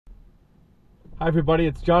Hi everybody,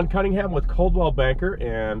 it's John Cunningham with Coldwell Banker,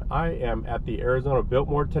 and I am at the Arizona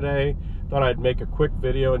Biltmore today. Thought I'd make a quick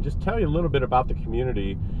video and just tell you a little bit about the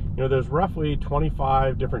community. You know, there's roughly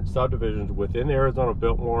 25 different subdivisions within the Arizona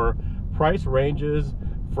Biltmore. Price ranges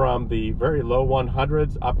from the very low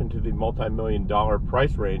 100s up into the multi-million-dollar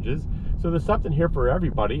price ranges. So there's something here for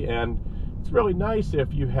everybody, and it's really nice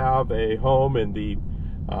if you have a home in the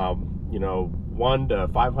 $1 to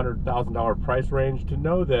 $500,000 price range to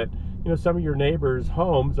know that some of your neighbors'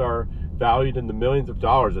 homes are valued in the millions of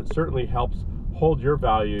dollars. It certainly helps hold your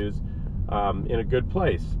values in a good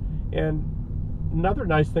place. And another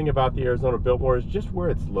nice thing about the Arizona Biltmore is just where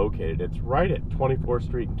it's located. It's right at 24th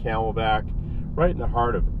Street and Camelback, right in the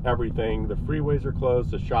heart of everything. The freeways are close,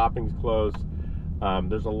 the shopping's close.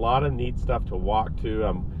 There's a lot of neat stuff to walk to.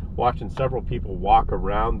 I'm watching several people walk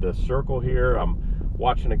around the circle here. I'm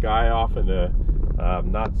watching a guy off in the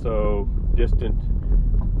not so distant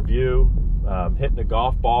view hitting a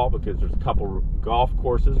golf ball, because there's a couple golf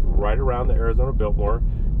courses right around the Arizona Biltmore.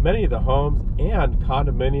 Many of the homes and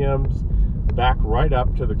condominiums back right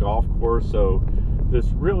up to the golf course. So this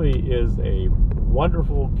really is a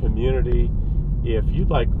wonderful community. If you'd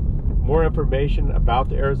like more information about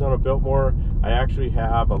the Arizona Biltmore, I actually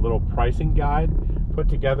have a little pricing guide put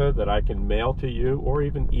together that I can mail to you or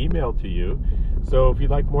even email to you. So if you'd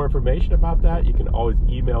like more information about that, you can always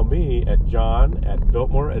email me at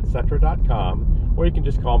john@biltmoreetc.com, or you can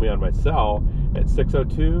just call me on my cell at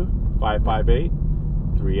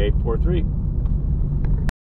 602-558-3843.